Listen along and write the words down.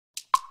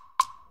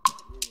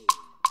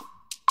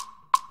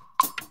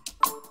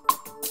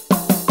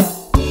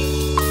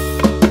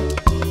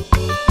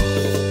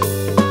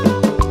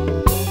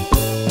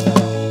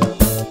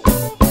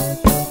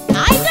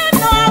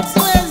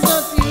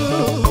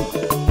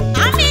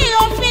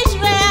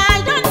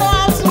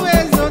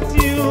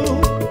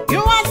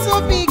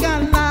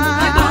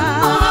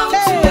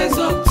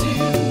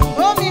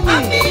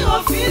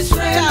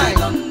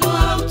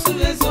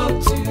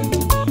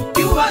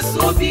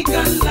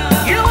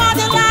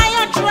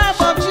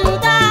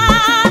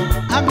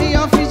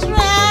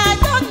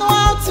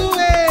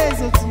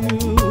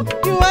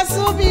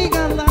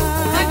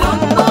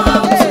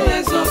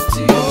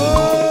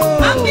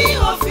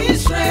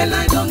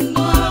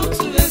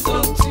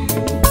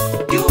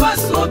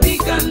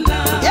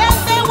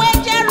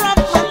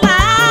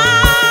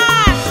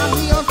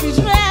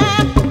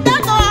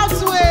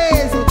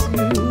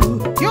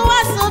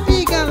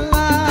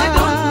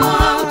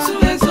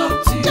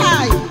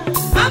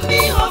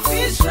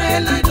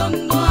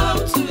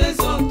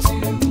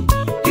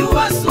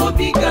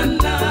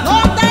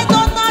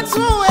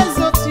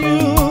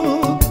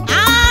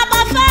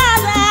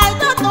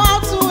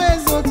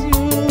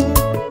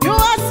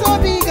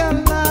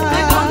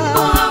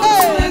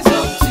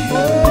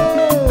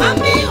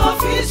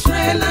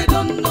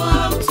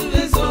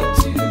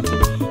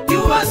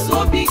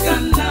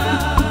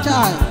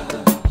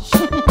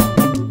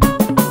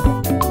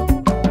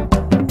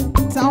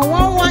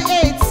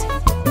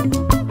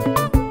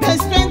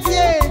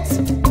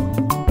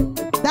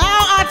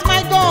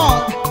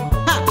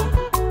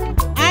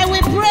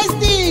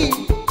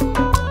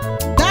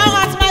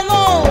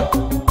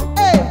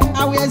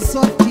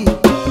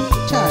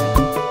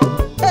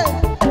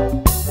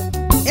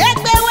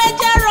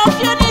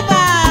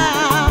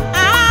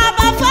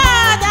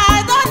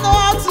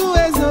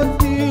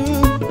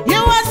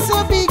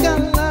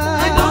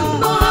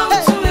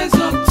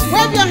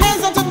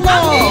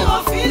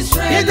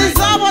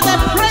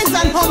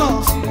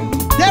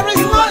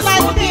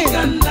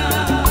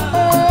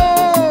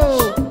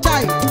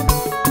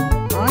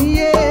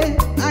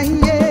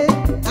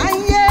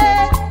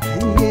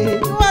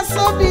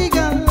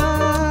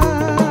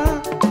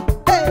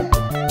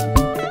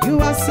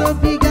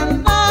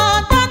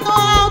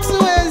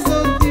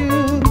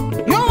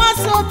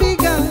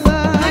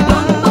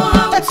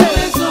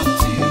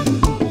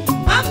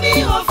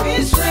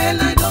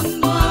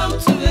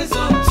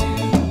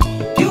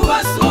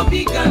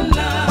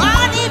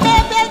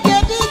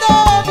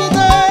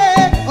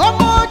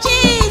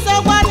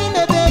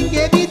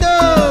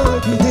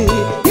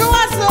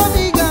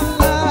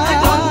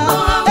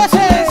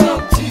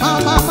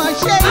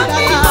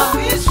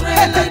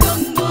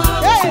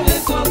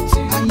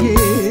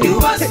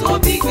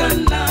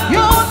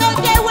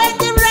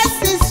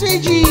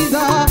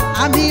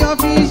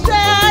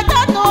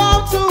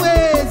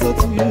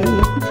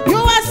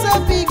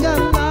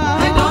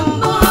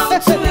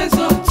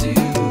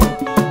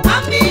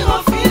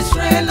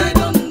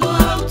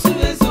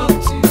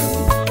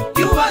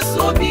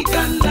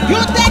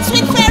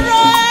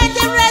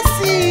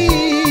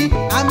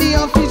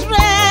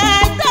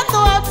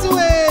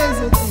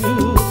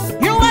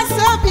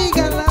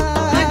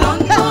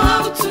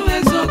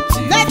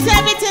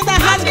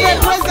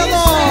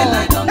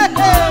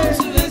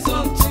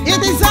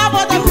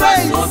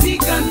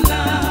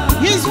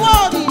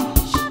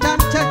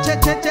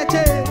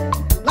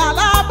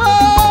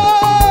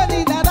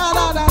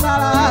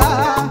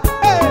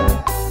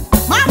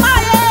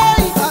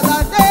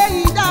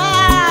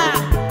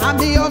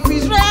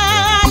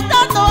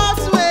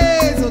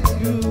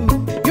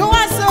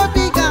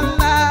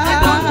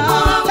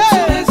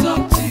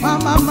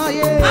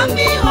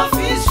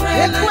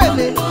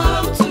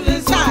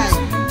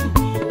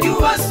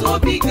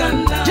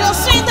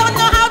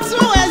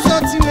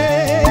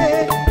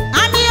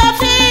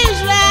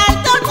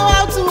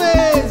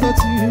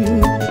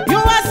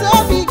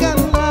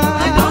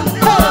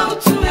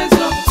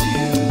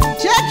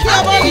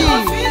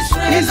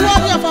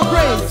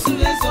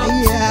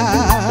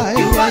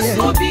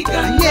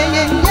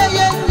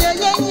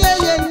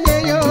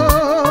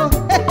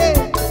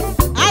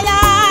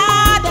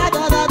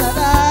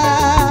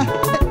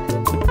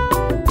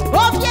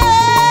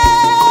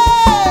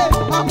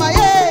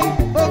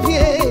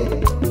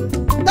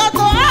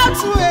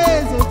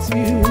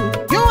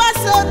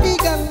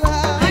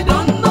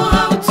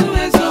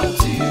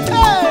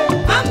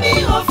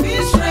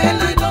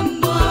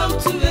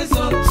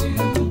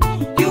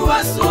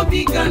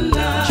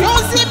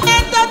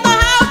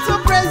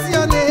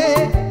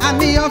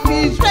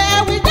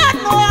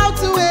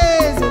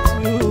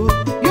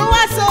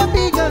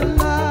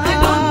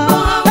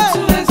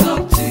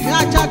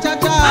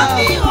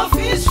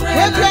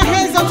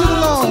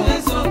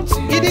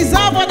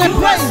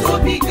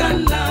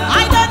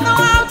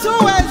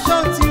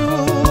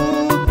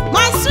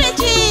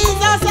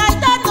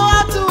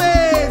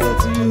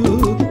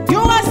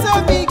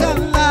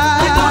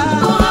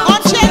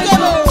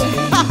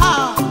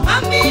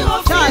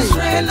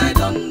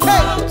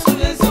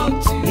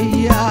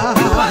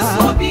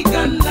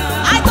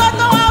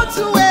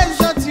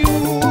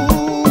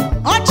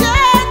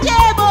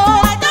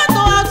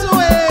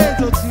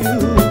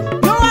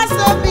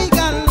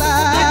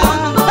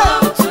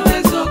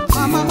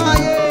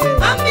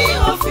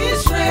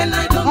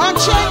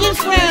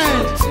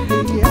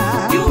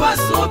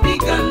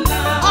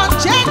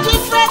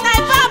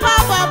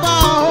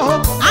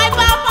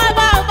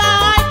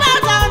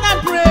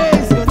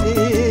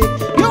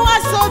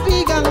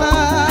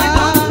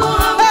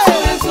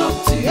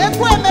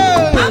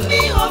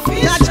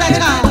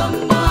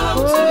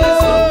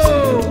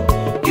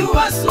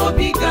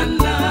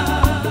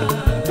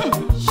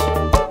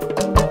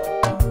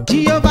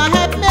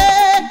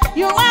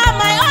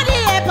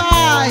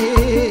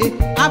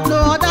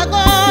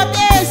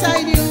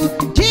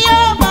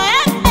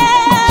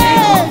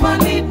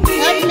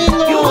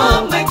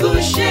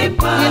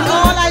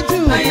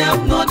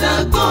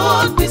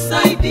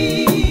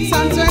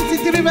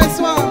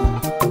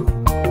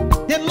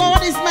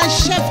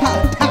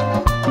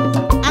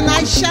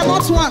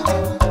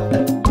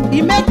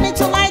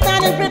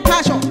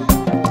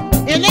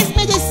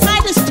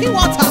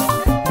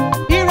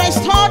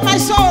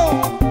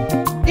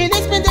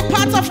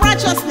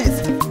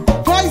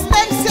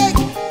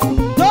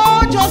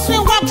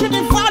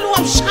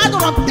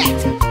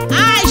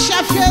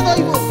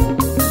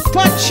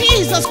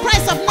Jesus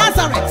Christ of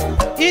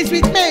Nazareth is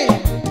with me.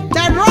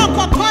 The rock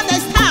upon the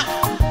staff,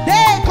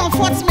 they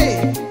comfort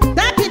me.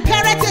 That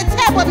prepareth a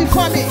table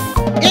before me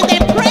in the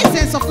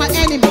presence of my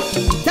enemy.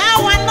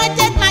 Thou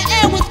anointed my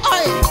head with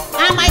oil,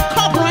 and my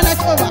cup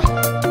runneth over.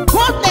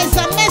 Goodness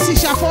and mercy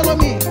shall follow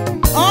me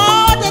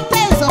all the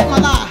days of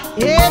my life.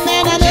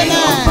 Amen and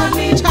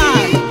amen.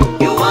 Child,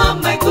 you are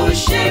my good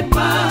shepherd.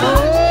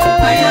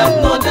 I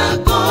have no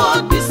other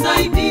God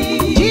beside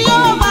thee.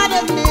 Jehovah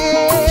lead me.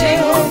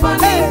 Jehovah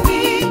lead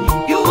me.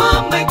 You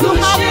are my good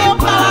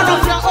shepherd.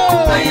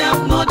 I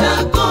have no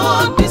other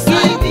God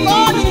beside thee.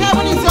 God in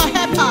heaven is your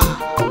helper.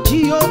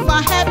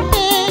 Jehovah help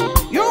me.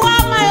 You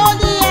are my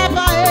only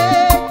helper.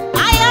 I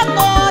have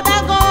no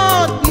other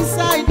God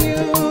beside you.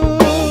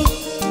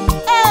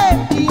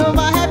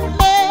 Jehovah help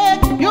me.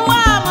 You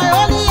are my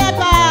only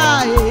helper.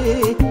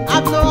 I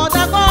have no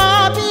other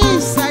God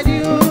beside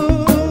you.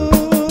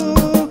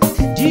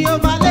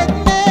 Jehovah lead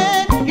me.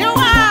 You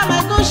are my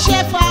good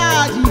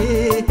shepherd.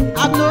 I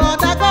have no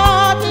other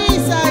God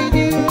beside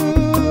you.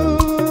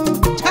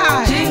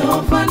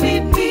 Jehovah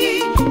lead me.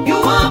 You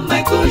are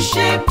my good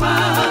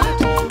shepherd.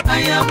 I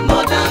have no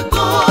other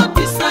God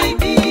beside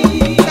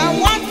thee.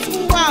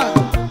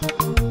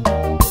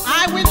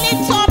 I will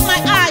lift up my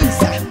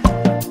eyes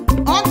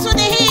unto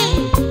the hill,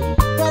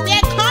 for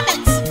where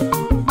cometh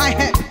my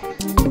help.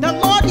 The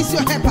Lord is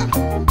your helper.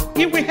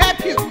 He will help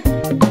you.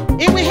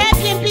 He will help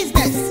you in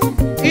business.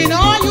 In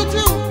all you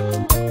do,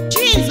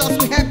 Jesus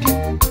will help you.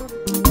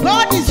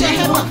 God is your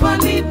helper. Jehovah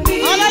lead me.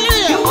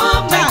 Hallelujah. You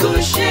are my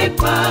good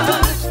shepherd.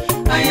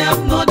 I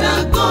have no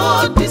other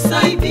God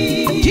beside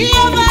thee.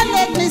 Jehovah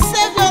let me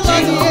save your Lord.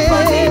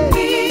 Jehovah lead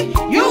me.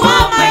 You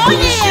are my only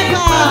good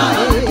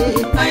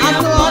shepherd. I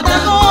have no other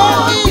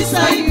God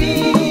beside thee.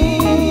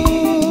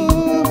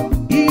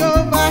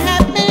 Jehovah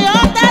help me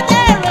under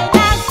the rain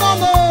and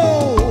snow.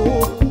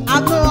 I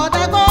have no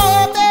other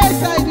God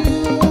beside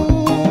you.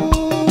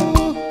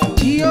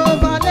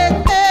 Jehovah let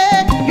me.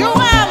 You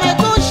are my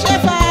good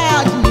shepherd. I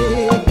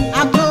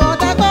have no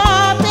other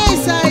God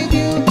beside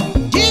you.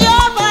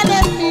 Jehovah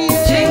let me.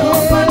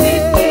 Jehovah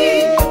lead me.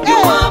 You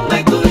are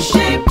my good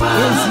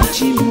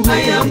shepherd. I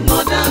have no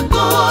other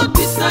God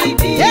beside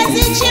thee.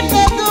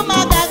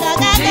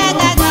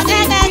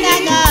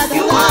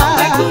 You are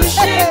my good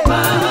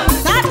shepherd.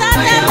 I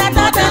have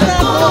no other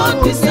God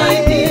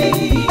beside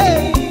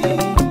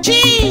thee.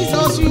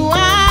 Jesus, you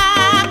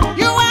are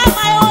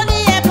my only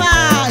helper.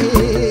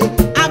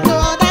 I've no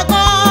other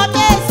God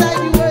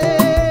beside you.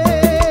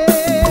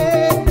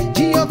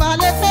 Jehovah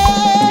let me.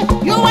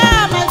 You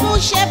are my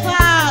good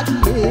shepherd.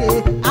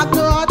 I've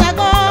no other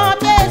God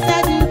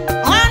beside you.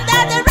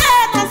 Under the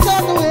rain and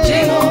sun.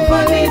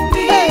 Jehovah lead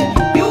me.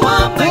 You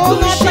are my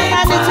good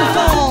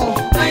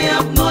shepherd. I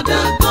have no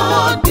other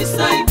God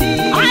beside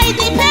thee. I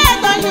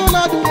depend on you,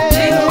 Lord.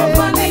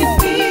 Jehovah lead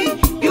me.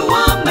 You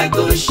are my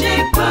good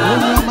shepherd.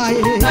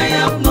 I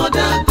have no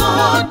other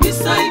God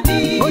beside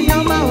thee.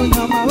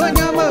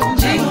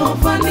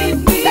 Jehovah lead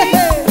me.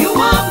 You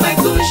are my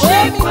good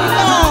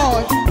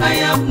shepherd. I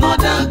have no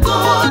other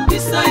God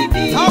beside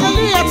thee.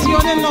 Hallelujah to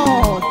your name,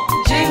 Lord.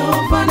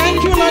 Jehovah Thank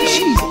lead you, Lord me.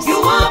 Jesus. You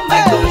are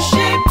my good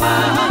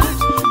shepherd.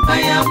 I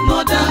have no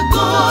other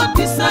God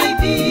beside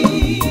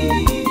thee.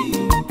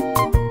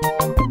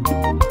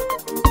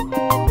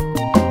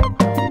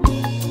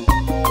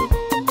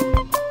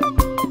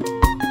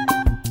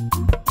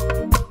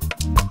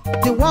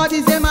 The world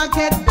is a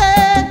market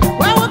place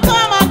where we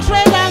come and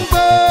trade and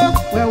go.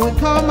 Where we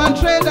come and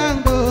trade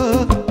and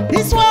go.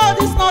 This world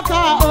is not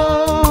our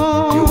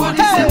own. The world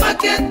is a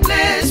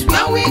marketplace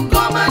where we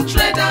come and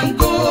trade and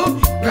go.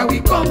 Where we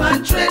come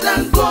and trade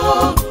and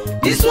go.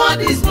 This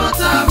world is not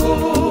our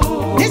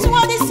home. This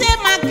world is a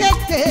market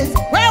place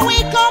where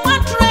we come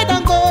and trade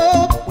and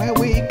go. Where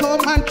we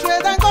come and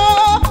trade and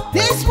go.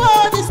 This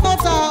world is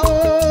not our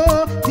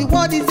own. The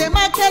world is a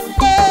market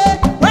place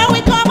where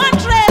we come and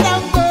trade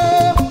and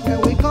go. Where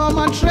we come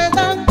and trade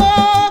and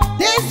go.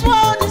 This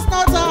world is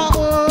not our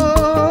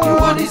own. The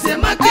world is a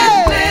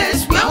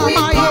marketplace where we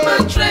come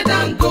and trade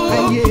and go.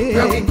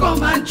 Where we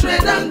come and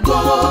trade and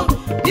go.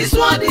 This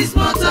world is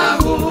not our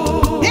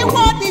home. The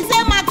world is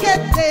a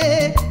market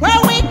place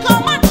where we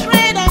come and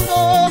trade and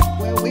go.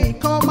 Where we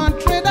come and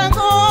trade and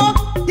go.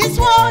 This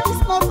world is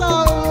not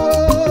our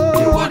own.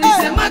 The world is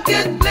a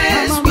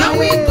marketplace where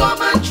we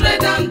come and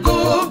trade and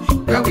go.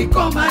 Where we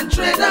come and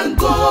trade and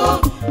go.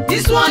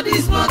 This world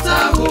is not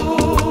our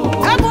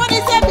home. Heaven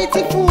is a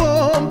beautiful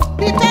home.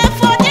 Prepare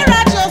for the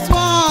righteous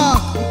one.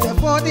 Prepare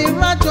for the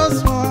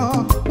righteous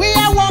one. We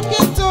are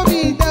walking to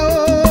be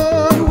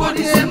there. The world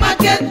is a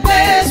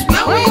marketplace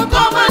where we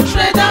come and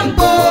trade and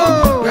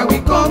go. Where we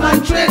come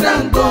and trade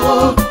and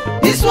go.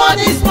 This world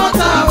is not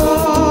our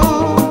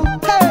home.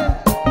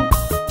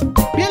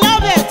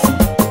 Beloved,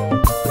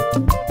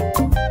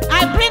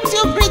 I bring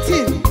you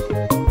greeting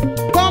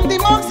from the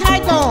Most High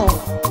God,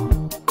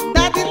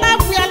 that the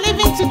life we are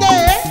living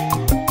today,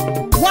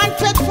 one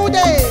faithful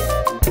day,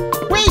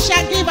 we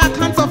shall give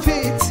account of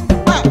it.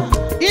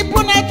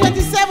 Hebrew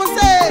 9:27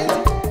 says,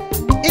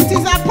 it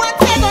is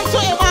appointed unto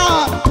a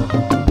man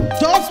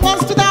just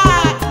once to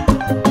die,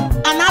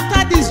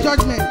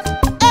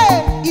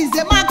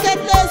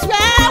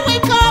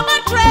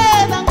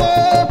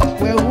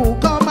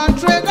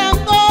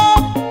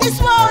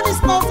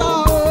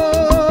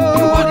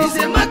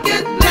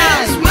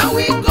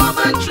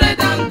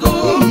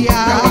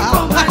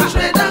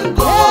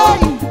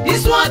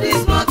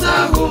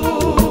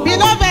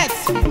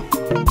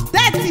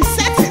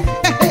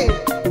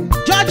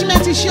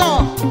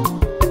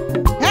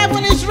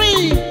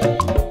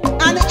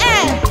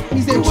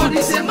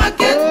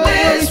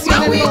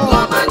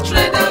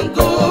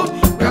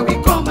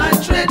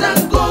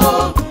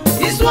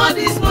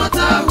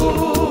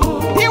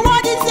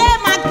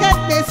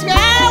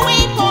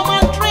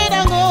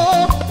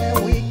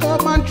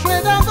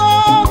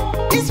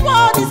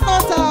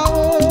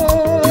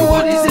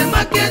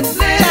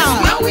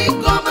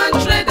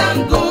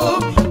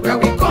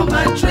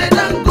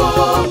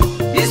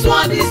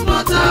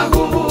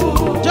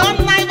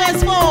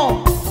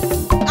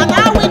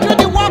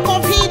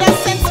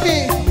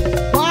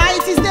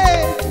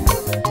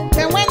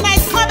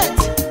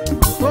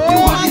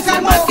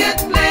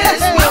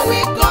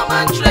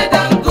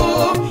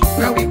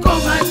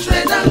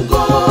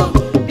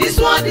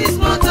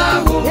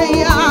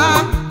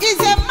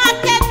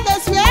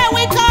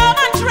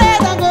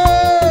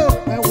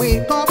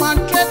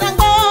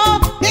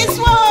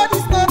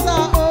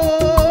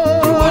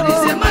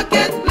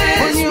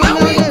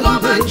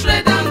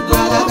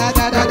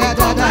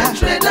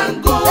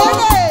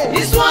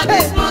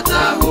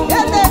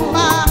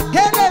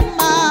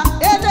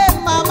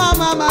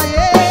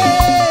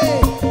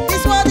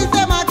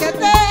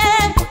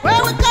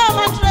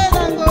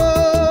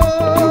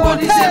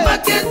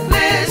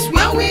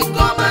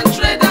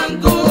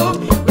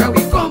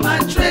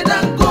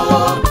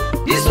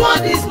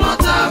 world is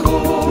not our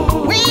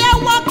home. We are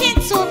walking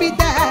to be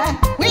there.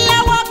 We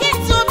are walking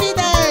to be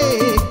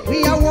there.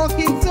 We are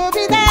walking to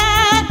be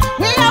there.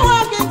 We are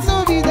walking to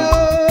be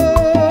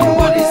there. The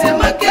world is a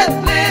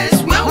marketplace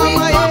where we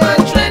come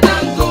and trade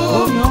and go.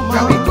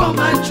 Where we come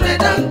and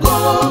trade and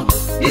go.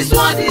 This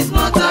world is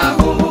not our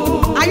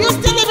home. Are you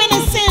still living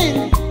in sin?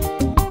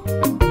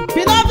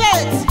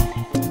 Beloved,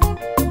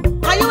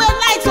 are you a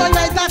light or you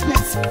are a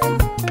darkness?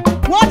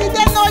 What did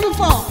they know you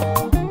for?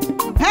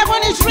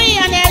 Heaven is real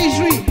and hell is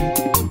real.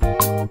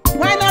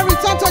 Why not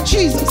return to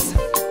Jesus,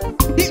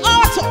 the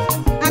author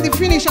and the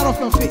finisher of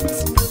your faith?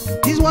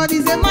 This world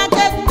is a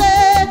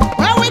marketplace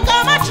where we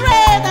come and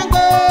trade and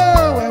go.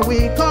 Where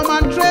we come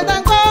and trade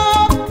and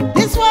go.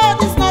 This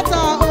world is not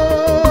our The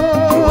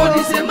home. world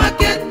is a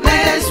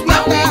marketplace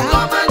where we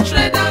come and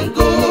trade and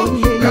go.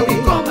 Where we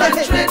come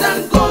and trade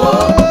and go.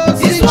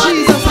 This See world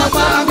is Jesus not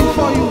I our bow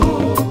before you. home.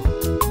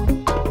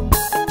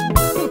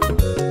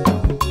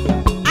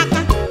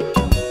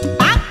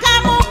 Aka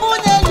mụ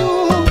n'elu,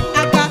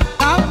 aka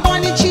ka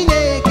mkpọni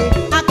Chineke,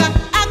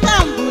 aka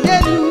mbụ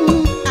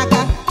n'elu, aka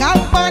ka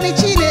mkpọni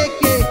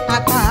Chineke,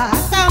 aka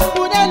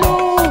mbụ n'elu,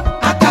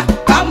 Aka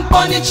ka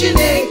mpọnị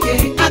Chineke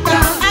aka.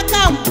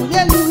 aka mbụ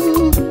n'elu,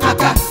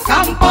 Aka ka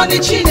mpọnị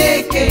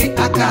Chineke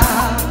aka.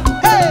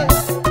 hey,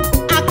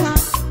 aka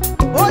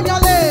onye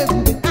ọla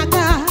ebube,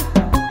 aka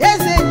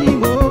eze enyi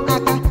m,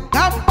 aka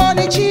ka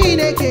mkpọni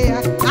Chineke,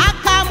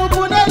 aka mụ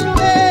bụ n'elu,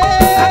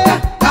 Aka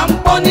ka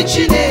mpọnị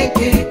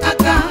Chineke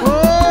aka.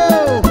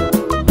 oh,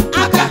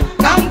 Aka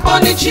ka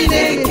mpọnị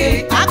Chineke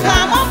aka aka.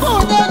 mụ bụ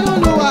n'elu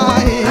n'ụwa,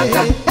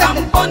 Aka ka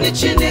mpọnị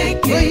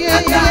Chineke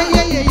aka.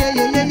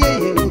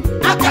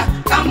 Aka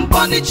ka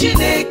mpọnị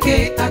Chineke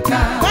aka.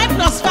 5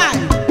 plus 5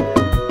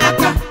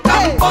 Aka ka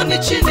mpọnị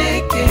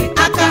Chineke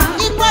aka.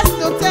 equals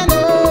to 10.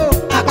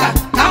 Aka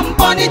ka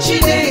mpọnị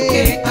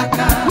Chineke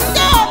aka.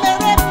 Ndị o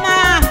mere mma,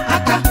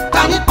 Aka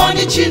ka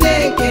mpọnị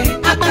Chineke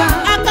aka.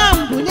 aka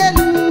mbụ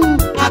n'elu,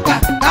 Aka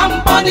ka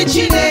mpọnị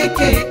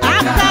Chineke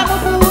aka aka.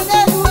 mbụ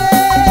n'elu,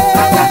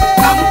 Aka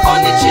ka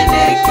mpọnị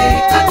Chineke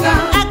aka.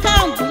 aka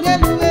mbụ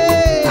n'elu,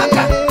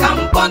 Aka ka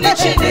mpọnị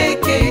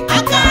Chineke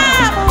aka aka.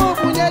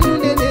 mbụ n'elu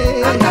lele,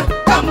 Aka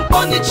ka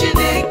mpọnị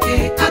Chineke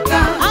aka.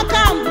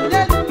 aka mbụ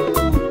n'elu,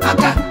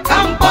 Aka ka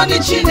mpọnị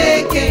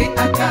Chineke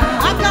aka.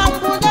 aka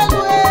mbụ n'elu,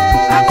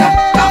 Aka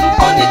ka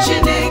mpọnị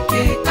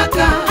Chineke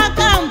aka.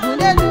 aka mbụ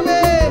n'elu,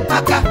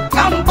 Aka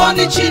ka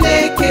mpọnị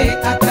Chineke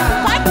aka.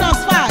 5 plus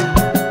 5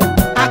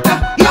 Aka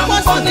ka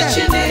mpọnị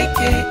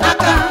Chineke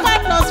aka. 5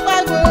 plus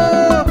 5,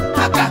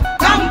 oh. Aka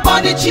ka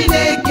mpọnị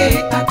Chineke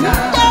aka.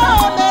 Ndị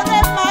o mere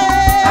mma,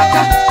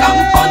 Aka ka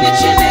mpọnị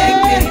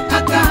Chineke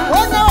aka.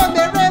 onye o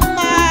mere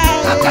mma,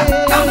 Aka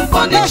ka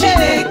mpọnị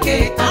Chineke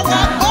aka.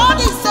 our God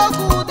is so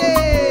good,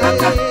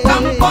 Aka ka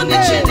mpọnị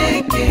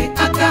Chineke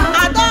aka.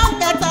 I don't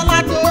get a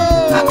lot,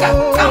 oh. Aka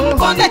ka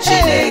mpọnị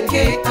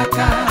Chineke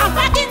aka. I'm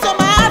back into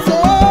my house,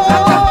 oh.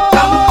 Aka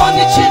ka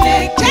mpọnị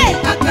Chineke Hey,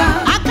 aka.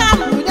 aka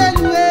mbụ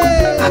n'elu,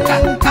 Aka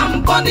ka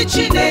mpọnị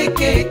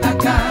Chineke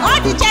aka. ọ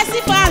dị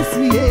Chelsea fans,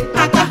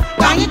 Aka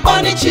ka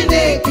mpọnị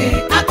Chineke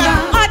aka.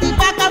 ọ dị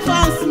Barca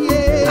fans,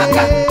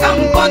 Aka ka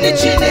mpọnị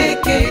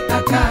Chineke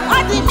aka. ọ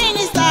dị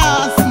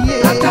ministers,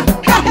 Aka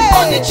ka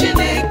mpọnị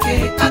Chineke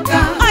aka.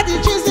 ọ dị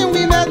choosing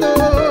women,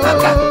 oh.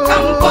 Aka ka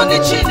mpọnị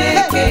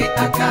Chineke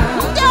aka.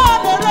 Ndị o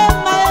mere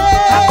mma,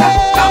 Aka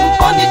ka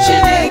mpọnị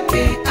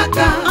Chineke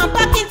aka. I'm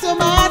back into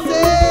my house,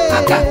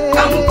 Aka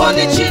ka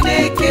mpọnị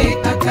Chineke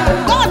aka.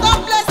 God don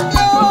bless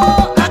me,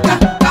 oh. Aka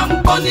ka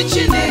mpọnị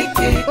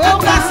Chineke aka.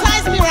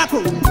 Oversize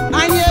miracle.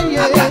 Anye,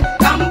 Aka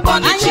ka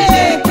mpọnị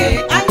Chineke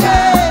aka.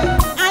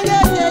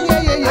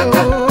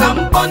 Aka ka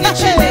mpọnị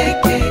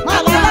Chineke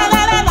aka.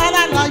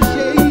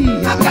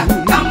 Aka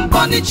ka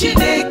mpọnị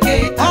Chineke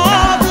aka.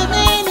 All the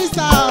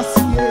ministers,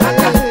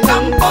 Aka ka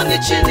mpọnị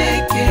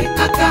Chineke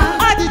aka.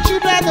 all the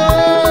children,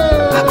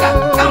 oh. Aka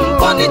ka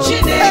mpọnị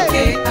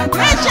Chineke aka.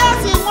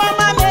 Precious in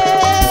woman,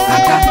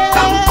 Aka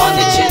ka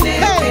mpọnị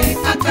Chineke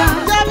aka.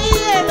 Tell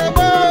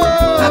elebo.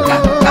 Aka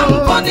ka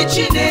mpọnị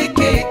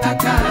Chineke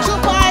aka.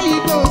 Chukwu anyị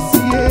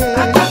gozie.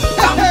 Aka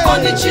ka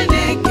mpọnị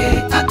Chineke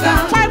aka.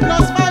 5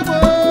 plus 5,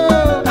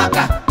 oh.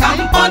 Aka ka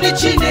mpọnị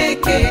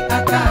Chineke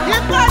aka.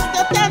 Equals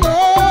to 10,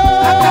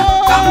 oh. Aka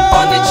ka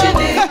mpọnị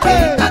Chineke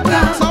aka.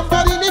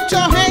 Somebody lift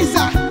your hands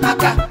up.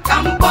 Aka ka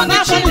mpọnị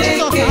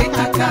Chineke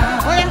aka.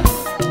 Oh, yeah.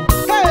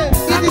 Hey,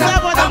 he Aka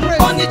deserve all ka the praise.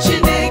 mpọnị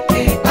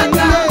Chineke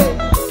aka.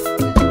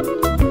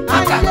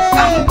 Aka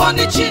ka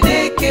mpọnị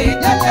Chineke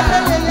aka.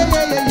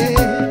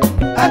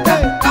 Aka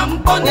ka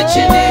mpọnị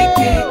Chineke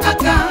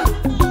aka.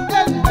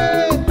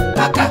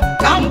 Aka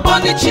ka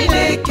mpọnị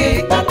Chineke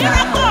aka.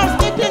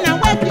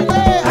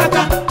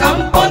 Aka ka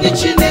mpọnị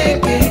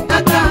Chineke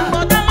aka.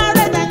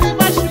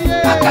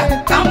 Aka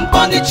ka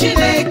mpọnị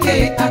Chineke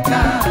aka.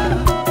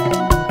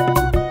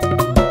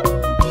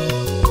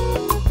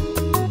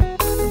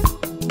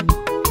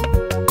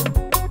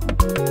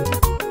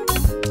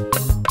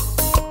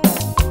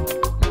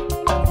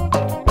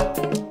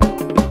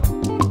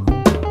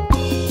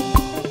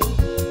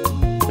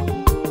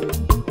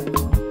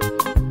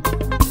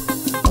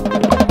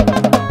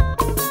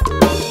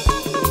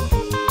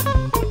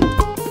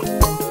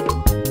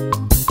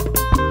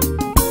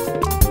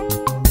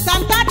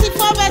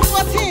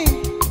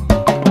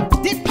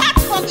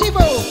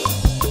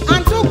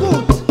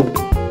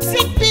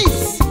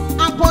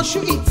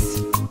 pursue it.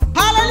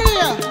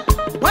 Hallelujah.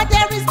 Where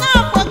there is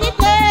no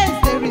forgiveness,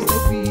 there is no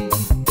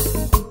peace.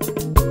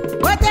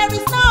 Where there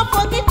is no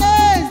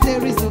forgiveness,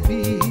 there is no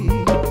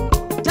peace.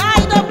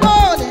 Child of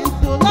God and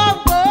to love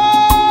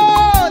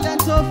God and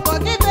to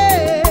forgive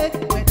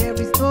it. Where there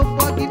is no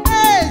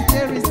forgiveness,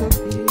 there is no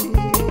peace.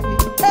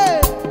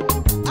 Hey,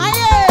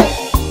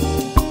 aye.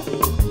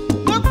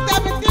 Luke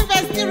 17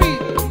 verse 3.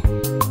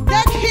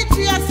 Take heed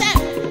to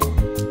yourself.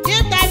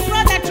 If thy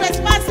brother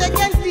trespass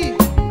against thee,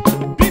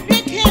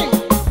 rebuke him.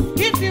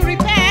 If you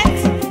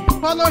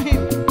repent, follow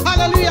him.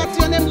 Hallelujah to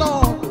your name,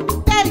 Lord.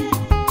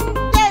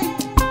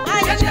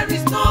 Where there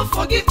is no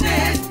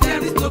forgiveness,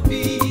 there is no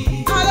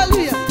peace.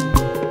 Hallelujah.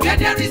 Where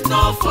there is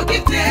no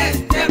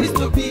forgiveness, there is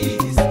no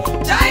peace.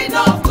 Child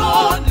of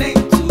God,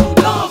 learn to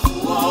love,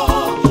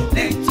 oh,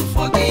 learn to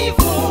forgive,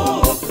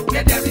 oh.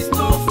 Where there is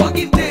no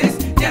forgiveness,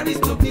 there is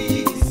no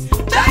peace.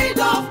 Child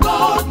of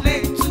God,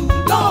 learn to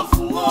love,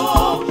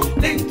 oh,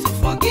 learn to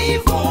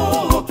forgive,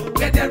 oh.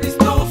 Where there is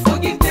no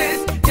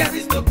forgiveness, there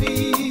is no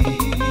peace.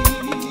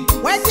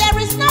 Where there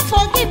is no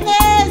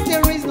forgiveness,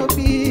 there is no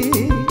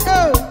peace.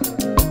 Oh.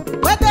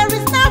 Where there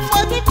is no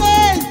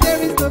forgiveness,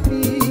 there is no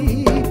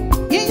peace.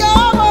 In your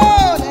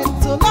home,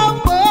 and to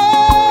love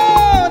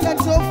God, and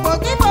to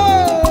forgive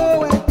all.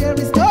 Where there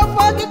is no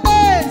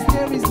forgiveness,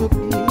 there is no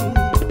peace.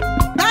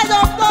 Child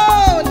of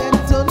God,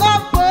 and to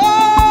love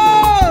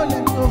God,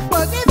 and to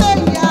forgive all.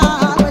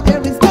 Yeah. Where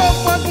there is no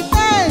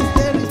forgiveness,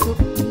 there is no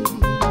peace.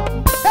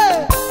 Hey.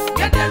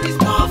 Where there is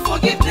no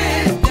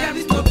forgiveness, there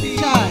is no peace.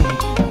 Child.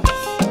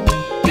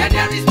 Where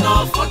there is no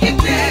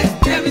forgiveness,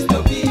 there is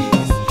no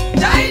peace.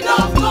 Child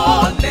of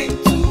God, learn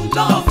to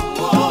love,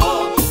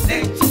 oh,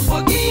 learn to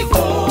forgive,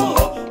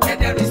 oh. Where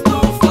there is no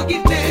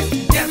forgiveness,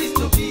 there is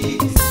no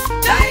peace.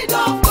 Child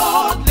of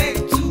God, learn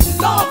to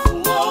love,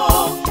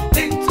 oh,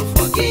 learn to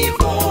forgive,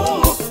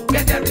 oh.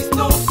 Where there is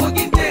no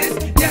forgiveness,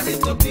 there is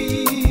no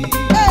peace.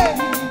 Hey.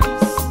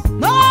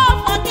 No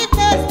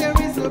forgiveness, there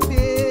is no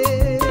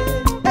peace.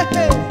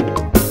 Hey.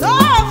 No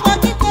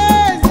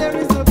forgiveness, there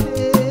is no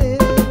peace.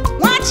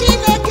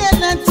 Watching again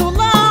and to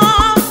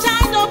love,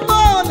 child of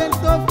God and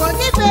to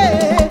forgive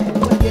it.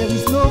 When there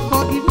is no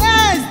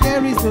forgiveness,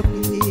 there is no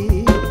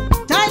peace.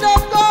 Child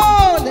of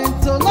God and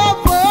to love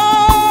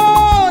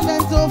God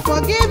and to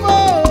forgive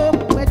all.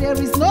 Where there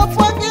is no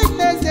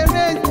forgiveness, there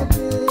is no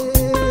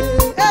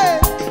peace. Hey.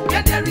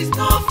 Where there is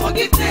no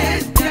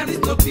forgiveness, there is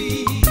no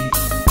peace.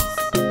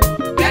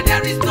 Where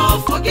there is no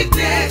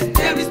forgiveness,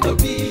 there is no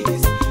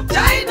peace.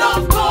 Child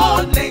of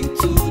God, learn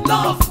to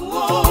love,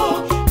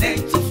 oh, learn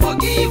to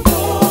forgive,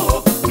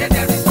 oh. Where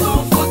there is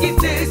no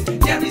forgiveness,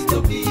 there is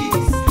no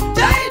peace.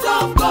 Child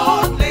of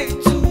God,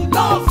 learn to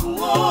love,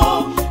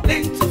 oh,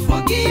 learn to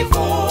forgive,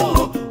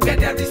 oh. Where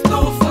there is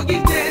no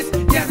forgiveness,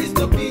 there is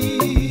no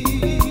peace.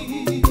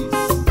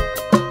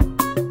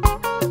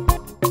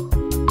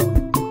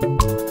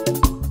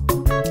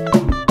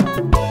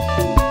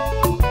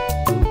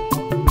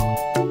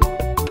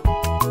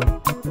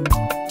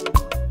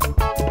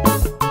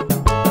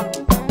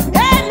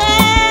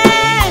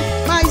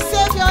 Amen, my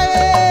Savior,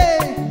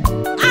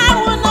 I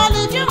will not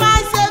leave you,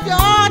 my Savior,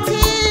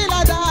 till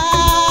I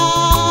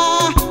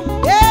die.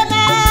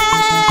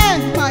 Amen,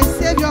 my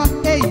Savior,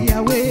 hey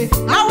Yahweh,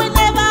 I will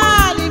never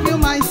leave you,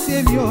 my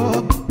Savior,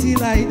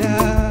 till I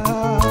die.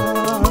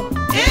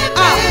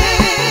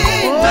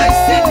 Amen, my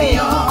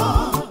Savior.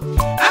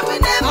 I will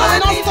never I will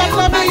not leave stop you,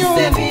 loving my you.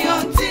 Savior,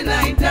 till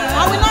I die.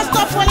 I will not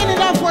stop falling in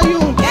love for you.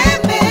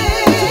 Amen.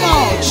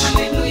 much.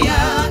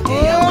 Hallelujah.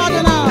 Oh,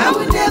 Adonai. I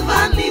will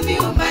never leave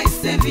you, my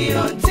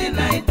Savior, till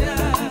I die.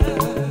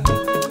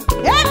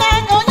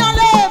 Amen,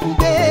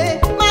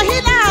 Onyolebube, my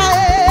healer,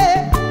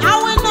 I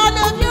will not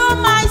leave you,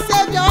 my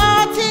Savior,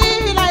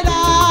 till I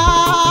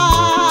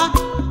die.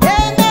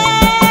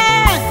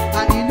 Amen,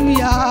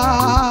 hallelujah.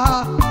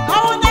 I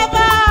will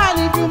never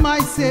leave you, my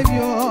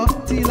Savior,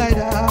 till I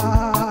die.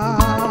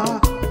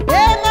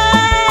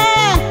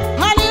 Amen,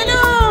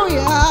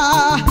 hallelujah.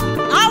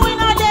 I will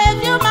not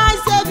leave you, my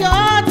Savior,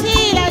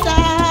 till I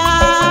die.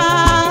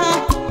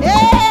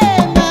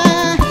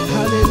 Amen,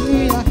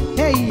 hallelujah.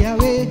 Hey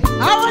Yahweh,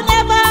 I will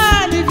never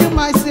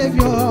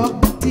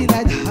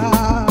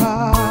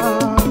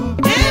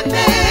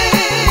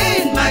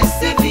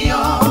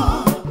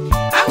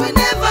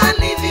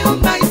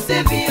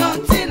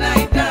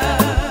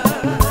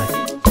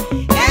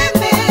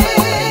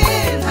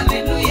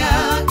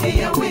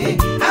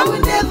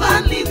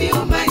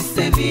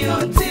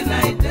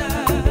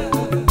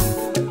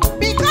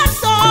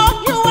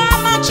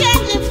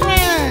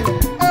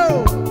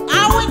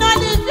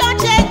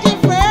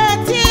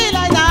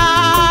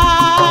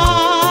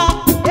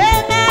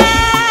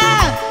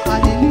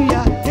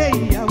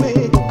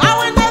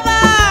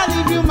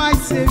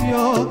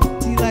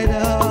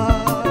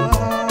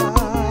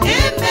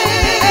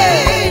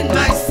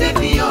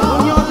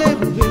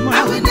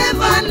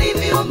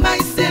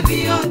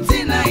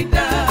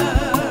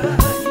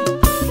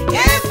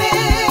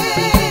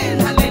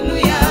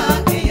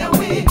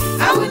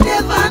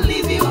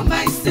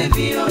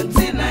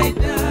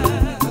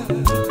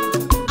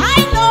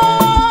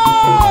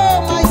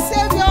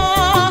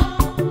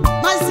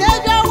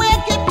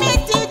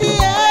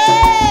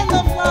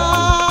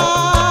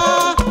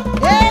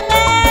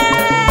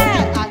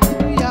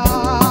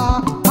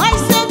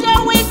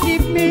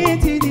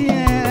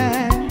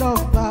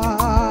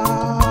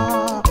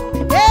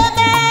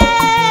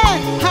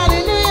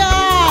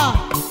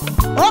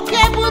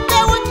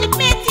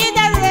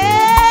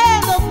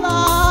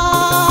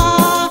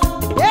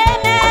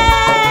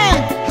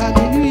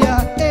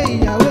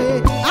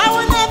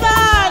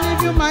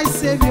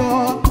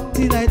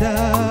till I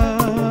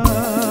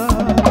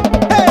die.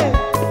 Hey,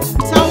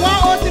 Psalm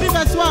 103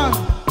 verse 1.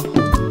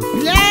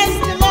 Bless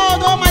the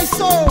Lord, oh my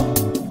soul,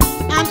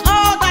 and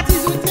all that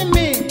is within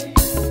me.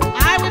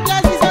 I will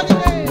bless his holy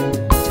name.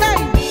 Hey,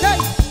 hey,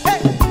 hey,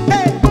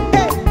 hey,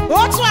 hey.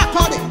 What's what I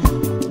call it?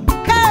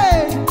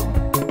 Hey,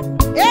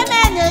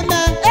 amen,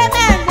 amen,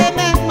 amen,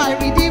 amen, my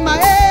Redeemer.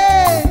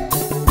 Hey,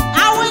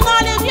 I will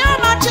not leave you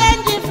my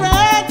changing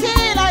friend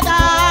till I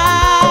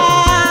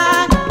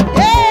die.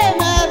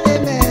 Amen,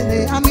 amen,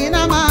 amen,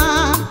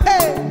 amen.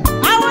 Hey,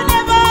 I will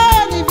never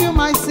leave you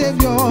my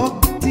Savior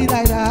till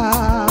I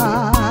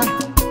die.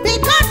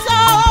 Because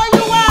oh,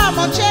 you are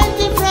my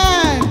changing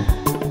friend.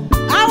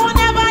 I will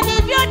never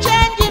leave you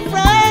changing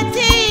friend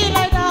till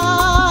I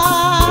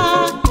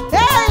die.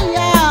 Hey,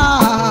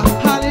 yeah,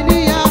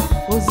 hallelujah,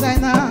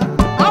 Hosanna.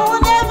 I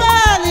will never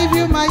leave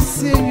you my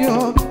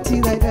Savior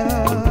till I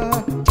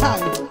die.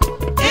 Time.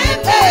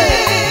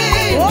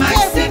 Amen, my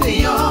Okay,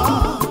 Savior.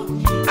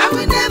 I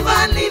will never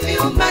leave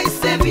you, my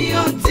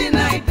Savior, till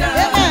I die.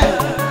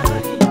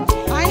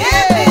 I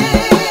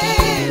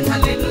Amen,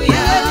 hallelujah.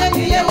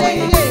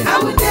 Yeah. I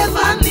will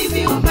never leave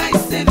you, my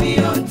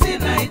Savior,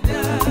 till I die.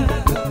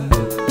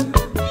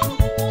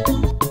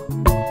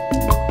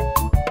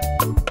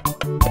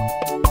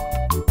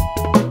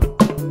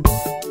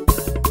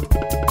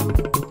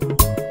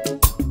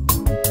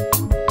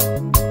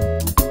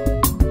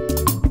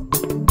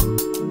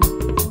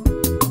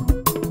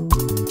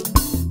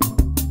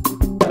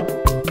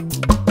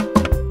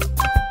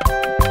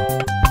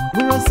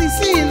 Guru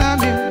sisi na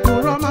mi